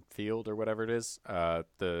 Ryan Field or whatever it is,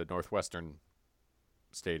 the Northwestern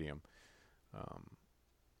Stadium.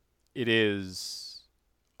 It is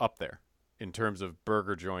up there in terms of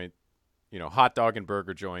burger joint, hot dog and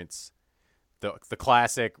burger joints, the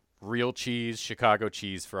classic real cheese Chicago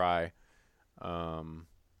cheese fry. I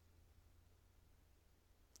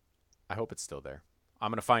hope it's still there.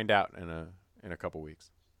 I'm gonna find out in a couple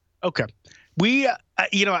weeks. Okay, we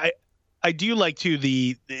I do like to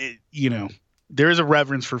the there is a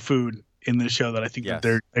reverence for food in this show that I think Yes.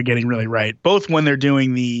 that they're getting really right. Both when they're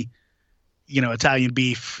doing the, Italian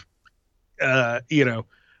beef,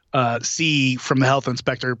 see from the health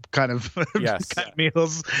inspector kind of, Yes. kind of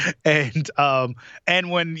meals,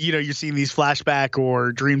 and when you're seeing these flashback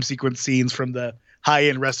or dream sequence scenes from the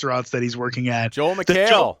high-end restaurants that he's working at. Joel The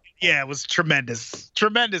McHale, it was tremendous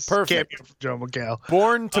Perfect. cameo from Joel McHale.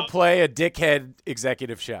 born to play a dickhead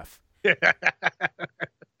executive chef.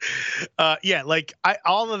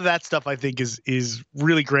 All of that stuff I think is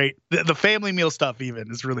really great. The family meal stuff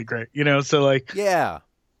even is really great. So like Yeah.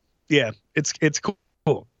 it's cool.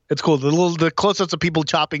 It's cool. The close-ups of people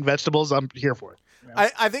chopping vegetables, I'm here for it.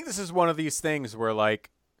 I think this is one of these things where,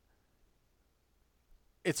 like,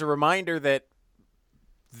 it's a reminder that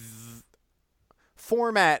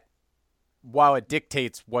format, while it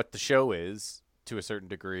dictates what the show is to a certain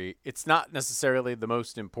degree, it's not necessarily the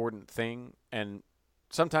most important thing. And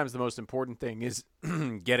sometimes the most important thing is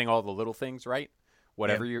getting all the little things right,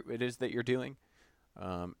 whatever it is that you're doing.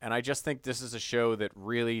 And I just think this is a show that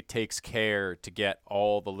really takes care to get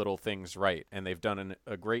all the little things right. And they've done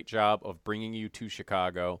a great job of bringing you to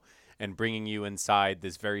Chicago and bringing you inside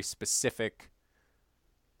this very specific,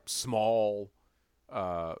 small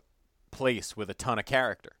place with a ton of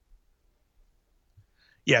character.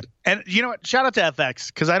 Yeah. And you know what? Shout out to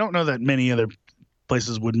FX, because I don't know that many other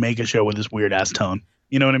places would make a show with this weird-ass tone.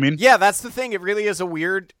 You know what I mean? Yeah, that's the thing. It really is a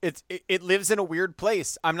weird. It lives in a weird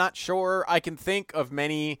place. I'm not sure I can think of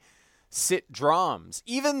many sit-droms.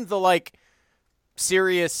 Even the like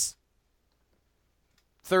serious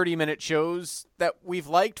 30-minute shows that we've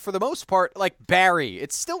liked for the most part, like Barry,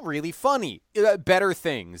 it's still really funny. Better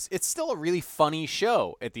Things, it's still a really funny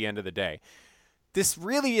show at the end of the day. This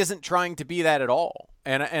really isn't trying to be that at all.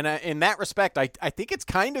 And in that respect, I think it's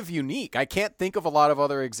kind of unique. I can't think of a lot of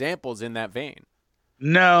other examples in that vein.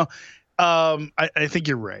 No, I think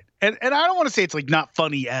you're right. And I don't want to say it's like not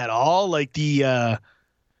funny at all. Like the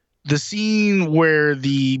scene where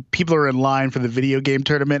the people are in line for the video game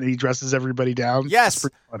tournament and he dresses everybody down. Yes. It's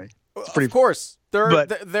pretty funny. Of course, there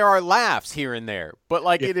but- are laughs here and there, but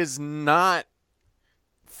like it is not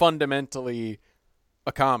fundamentally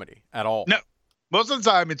a comedy at all. No, most of the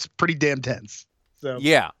time it's pretty damn tense. So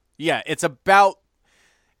Yeah, it's about,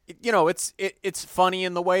 it's funny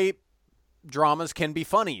in the way dramas can be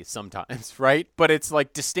funny sometimes, right? But it's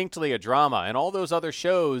like distinctly a drama, and all those other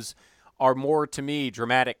shows are more to me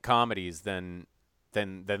dramatic comedies than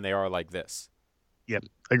they are like this. Yep,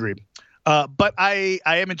 agreed. But I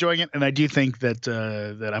am enjoying it, and I do think that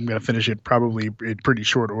I'm going to finish it probably in pretty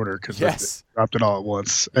short order because I dropped it all at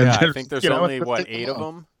once. Yeah, And I think there's only 8 of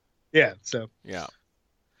them. Yeah. So Yeah,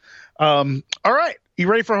 all right, you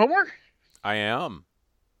ready for homework? I am.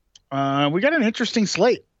 We got an interesting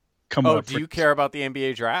slate coming up. Do you care about the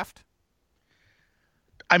NBA draft?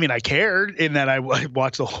 I mean, I cared in that I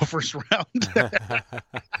watched the whole first round.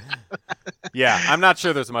 Yeah, I'm not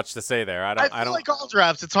sure there's much to say there. I feel don't like all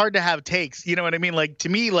drafts, it's hard to have takes. You know what I mean? Like to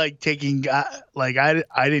me, like taking like I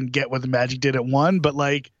didn't get what the Magic did at 1, but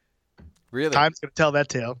like really. time's gonna tell that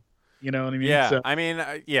tale. You know what I mean? Yeah, So, I mean,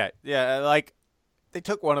 yeah. Like they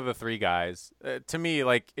took one of the 3 guys. To me,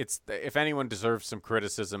 like it's if anyone deserves some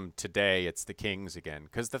criticism today, it's the Kings again.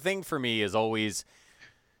 Because the thing for me is always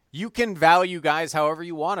you can value guys however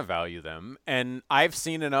you want to value them, and I've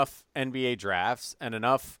seen enough NBA drafts and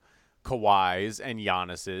enough Kawhis and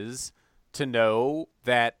Giannis's to know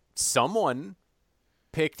that someone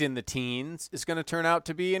picked in the teens is going to turn out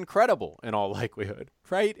to be incredible in all likelihood,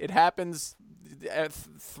 right? It happens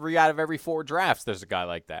 3 out of every 4 drafts. There's a guy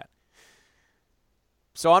like that.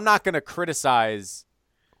 So I'm not going to criticize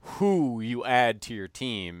who you add to your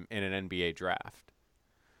team in an NBA draft.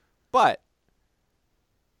 But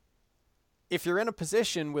if you're in a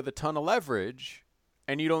position with a ton of leverage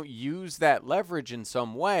and you don't use that leverage in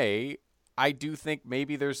some way, I do think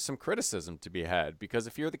maybe there's some criticism to be had. Because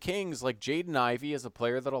if you're the Kings, like Jaden Ivey is a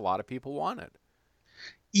player that a lot of people wanted.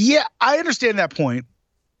 yeah, I understand that point.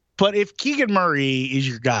 But if Keegan Murray is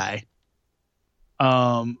your guy,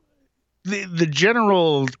 the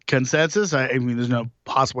general consensus, I mean, there's no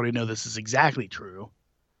possibility to know this is exactly true.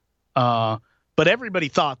 But everybody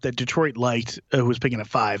thought that Detroit liked, who was picking at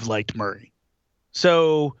 5, liked Murray.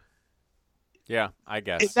 So Yeah, I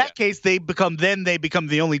guess. in that case, they become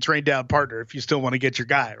the only trained down partner if you still want to get your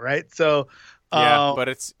guy, right? So Yeah, but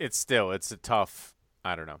it's a tough.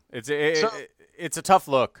 I don't know. It's a tough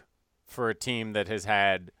look for a team that has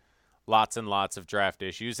had lots and lots of draft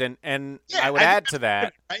issues, and Yeah, I would add to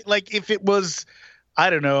that. right? Like if it was, I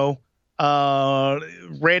don't know,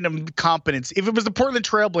 random competence. If it was the Portland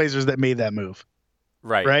Trailblazers that made that move,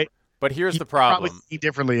 Right. right? But here's the Probably problem. think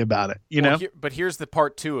differently about it, you Well, know? but here's the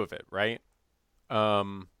part 2 of it, right?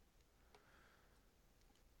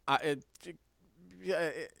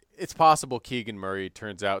 It's possible Keegan Murray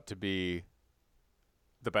turns out to be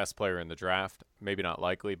the best player in the draft. Maybe not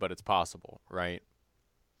likely, but it's possible, right?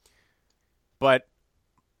 But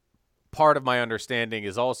part of my understanding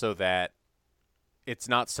is also that it's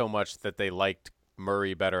not so much that they liked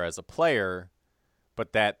Murray better as a player,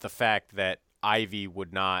 but that the fact that Ivy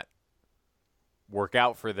would not work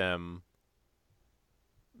out for them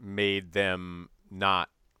made them not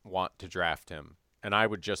want to draft him. And I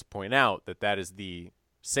would just point out that that is the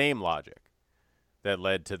same logic that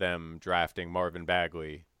led to them drafting Marvin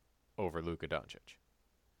Bagley over Luka Doncic.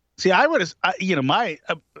 See, I would have, my,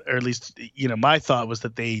 or at least, my thought was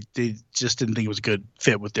that they just didn't think it was a good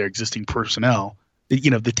fit with their existing personnel.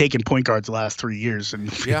 They've taken point guards the last 3 years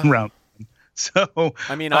and round. So,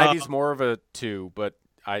 I mean, Ivy's more of a 2, but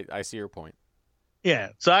I see your point. Yeah.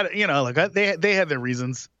 So, they had their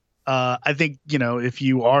reasons. I think, if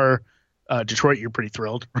you are Detroit, you're pretty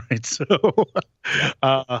thrilled, right? So,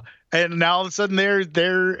 and now all of a sudden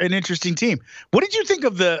they're an interesting team. What did you think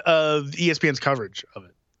of the ESPN's coverage of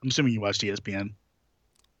it? I'm assuming you watched ESPN.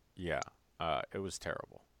 Yeah, it was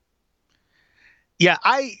terrible. Yeah,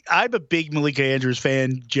 I'm a big Malika Andrews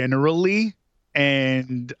fan generally,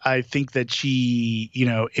 and I think that she,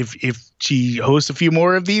 if she hosts a few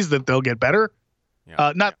more of these, that they'll get better.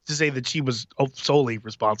 Yeah. Not to say that she was solely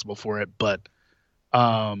responsible for it, but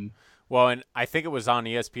well, and I think it was on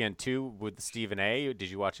ESPN2 with Stephen A. Did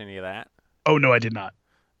you watch any of that? Oh no, I did not.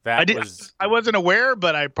 Was I wasn't aware,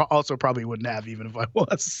 but I also probably wouldn't have even if I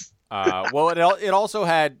was. well, it also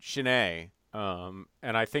had Shanae,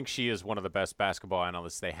 and I think she is one of the best basketball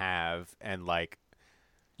analysts they have. And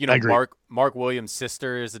Mark Williams'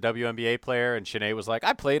 sister is a WNBA player, and Shanae was like,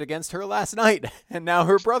 I played against her last night, and now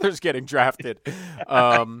her brother's getting drafted,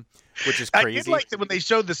 which is crazy. I did like that when they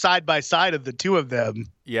showed the side by side of the two of them.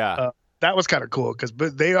 Yeah, that was kind of cool because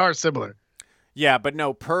they are similar. Yeah, but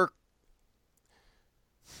no, Perk.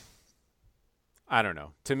 I don't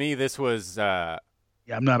know. To me, this was. Yeah,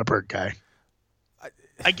 I'm not a Perk guy.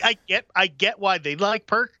 I get why they like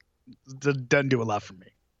Perk. It doesn't do a lot for me.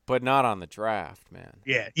 But not on the draft, man.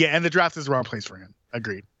 Yeah, and the draft is the wrong place for him.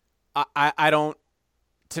 Agreed. I don't.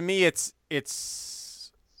 To me, it's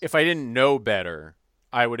if I didn't know better,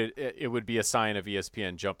 it would be a sign of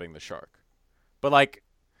ESPN jumping the shark. But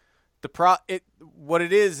what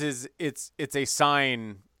it is it's a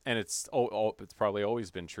sign. And it's probably always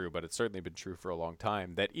been true, but it's certainly been true for a long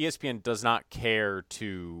time, that ESPN does not care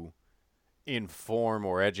to inform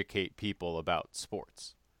or educate people about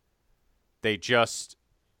sports. They just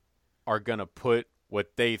are going to put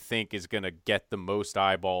what they think is going to get the most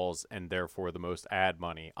eyeballs and therefore the most ad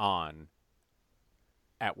money on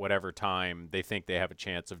at whatever time they think they have a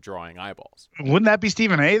chance of drawing eyeballs. Wouldn't that be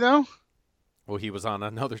Stephen A., though? Well, he was on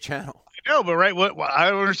another channel. I know, but right,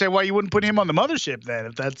 I don't understand why you wouldn't put him on the mothership then.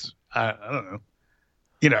 If that's, I don't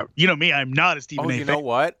know. You know me, I'm not a Stephen A. fan. You know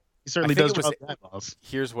what? He certainly does draw the eyeballs.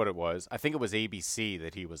 Here's what it was. I think it was ABC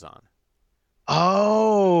that he was on.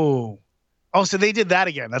 Oh, so they did that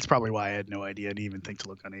again. That's probably why I had no idea. I didn't even think to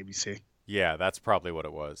look on ABC. Yeah, that's probably what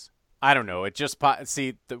it was. I don't know. It just now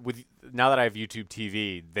that I have YouTube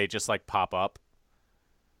TV, they just pop up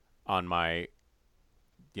on my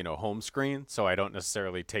home screen, so I don't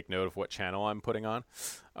necessarily take note of what channel I'm putting on.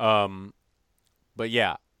 But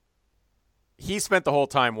yeah, he spent the whole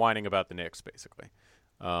time whining about the Knicks, basically.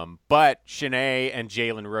 But Shanae and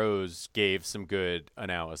Jalen Rose gave some good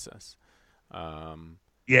analysis.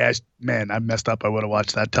 Yeah, man, I messed up. I would have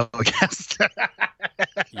watched that telecast.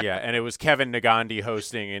 Yeah, and it was Kevin Nagandi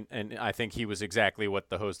hosting, and I think he was exactly what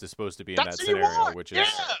the host is supposed to be in that scenario, which is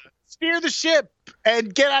steer the ship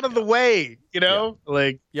and get out of the way. Yep.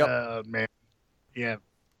 Man, yeah.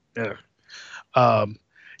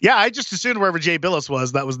 Yeah, I just assumed wherever Jay Billis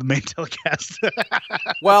was, that was the main telecast.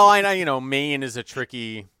 Well, I know, Maine is a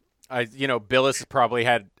tricky. Billis probably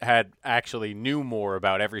had actually knew more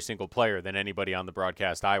about every single player than anybody on the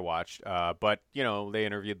broadcast I watched. But they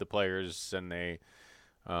interviewed the players, and they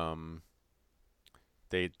again,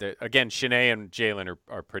 Shanae and Jalen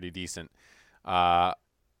are pretty decent.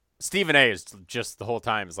 Stephen A. is just the whole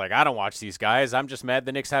time is like, I don't watch these guys. I'm just mad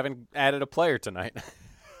the Knicks haven't added a player tonight.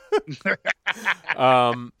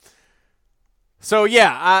 So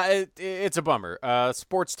yeah, it's a bummer.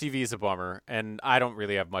 Sports TV is a bummer, and I don't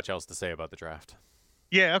really have much else to say about the draft.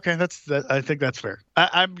 Yeah, okay, I think that's fair.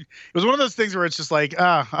 It was one of those things where it's just like,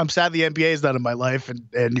 I'm sad the NBA is not in my life,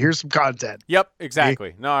 and here's some content. Yep,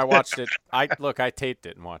 exactly. No, I watched it. I taped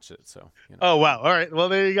it and watched it. So. Oh wow! All right, well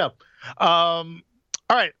there you go. All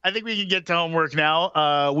All right, I think we can get to homework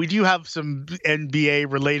now. We do have some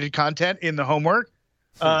NBA-related content in the homework.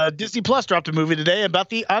 Disney Plus dropped a movie today about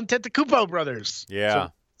the Antetokounmpo brothers. Yeah.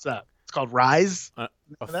 So, it's called Rise.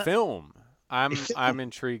 A film. I'm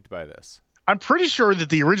intrigued by this. I'm pretty sure that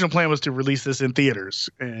the original plan was to release this in theaters,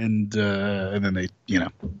 and then they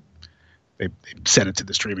sent it to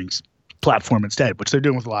the streaming platform instead, which they're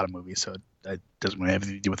doing with a lot of movies. So it doesn't really have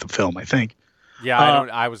anything to do with the film, I think. Yeah,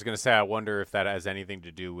 I was gonna say I wonder if that has anything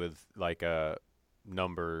to do with like a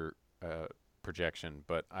number projection,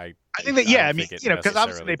 but I think that I mean, it because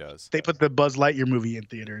obviously they put the Buzz Lightyear movie in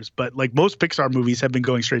theaters, but like most Pixar movies have been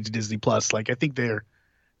going straight to Disney Plus. Like I think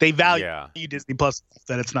they value Disney Plus,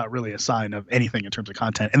 that it's not really a sign of anything in terms of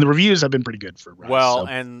content, and the reviews have been pretty good for Rise. Well,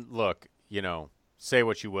 and look, say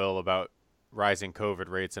what you will about rising COVID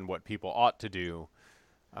rates and what people ought to do.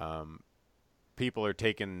 People are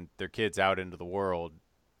taking their kids out into the world.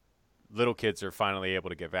 Little kids are finally able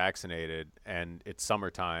to get vaccinated, and it's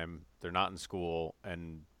summertime. They're not in school,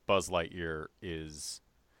 and Buzz Lightyear is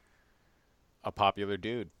a popular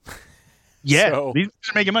dude. Yeah, so, these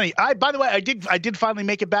are making money. By the way, I did finally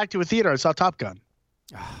make it back to a theater. I saw Top Gun.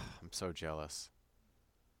 I'm so jealous.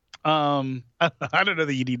 I don't know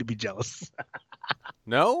that you need to be jealous.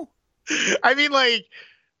 No? I mean, like,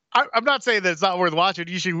 I'm not saying that it's not worth watching.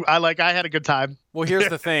 You should. I had a good time. Well, here's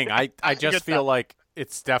the thing. I just feel like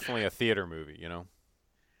it's definitely a theater movie.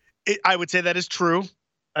 I would say that is true.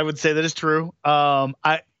 By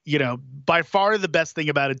far the best thing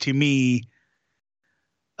about it to me.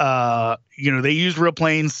 They used real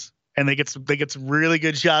planes, and they get some really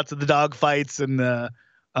good shots of the dog fights and the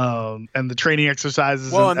training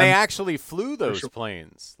exercises. Well, and they actually flew those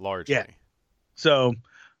planes largely. Yeah. So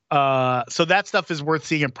that stuff is worth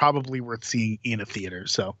seeing and probably worth seeing in a theater.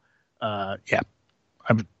 So, I'll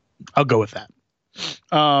go with that.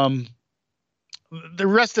 The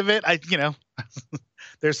rest of it,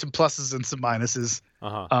 there's some pluses and some minuses.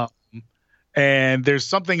 And there's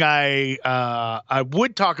something I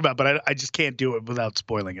would talk about, but I just can't do it without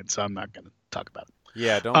spoiling it. So I'm not going to talk about it.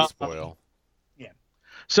 Yeah, don't spoil. Yeah.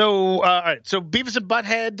 So, all right. So Beavis and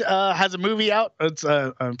Butthead has a movie out. It's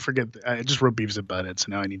I just wrote Beavis and Butthead, so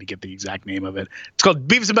now I need to get the exact name of it. It's called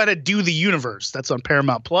Beavis and Butthead Do the Universe. That's on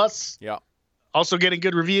Paramount Plus. Yeah. Also getting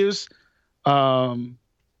good reviews. And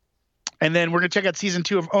then we're going to check out season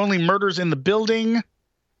 2 of Only Murders in the Building,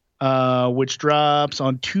 which drops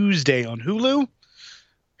on Tuesday on Hulu,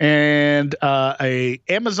 and a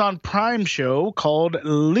Amazon Prime show called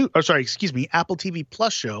Loot. Apple TV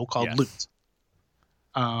Plus show called Loot.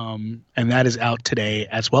 And that is out today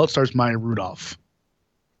as well. It stars Maya Rudolph.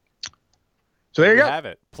 So there you go. Have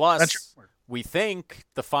it. Plus, we think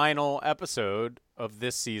the final episode of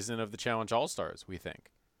this season of the Challenge All-Stars. We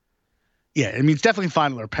think. Yeah, I mean it's definitely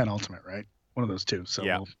final or penultimate, right? One of those two. So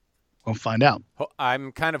yeah. We'll find out.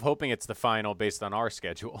 I'm kind of hoping it's the final based on our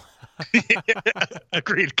schedule.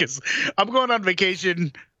 Agreed, because I'm going on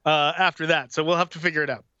vacation after that, so we'll have to figure it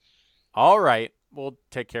out. All right. We'll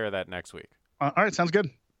take care of that next week. All right. Sounds good.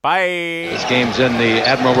 Bye. This game's in the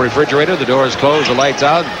Admiral refrigerator. The door's closed. The light's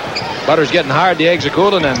out. Butter's getting hard. The eggs are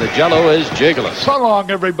cooling, and the Jell-O is jiggling. So long,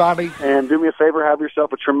 everybody. And do me a favor. Have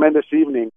yourself a tremendous evening.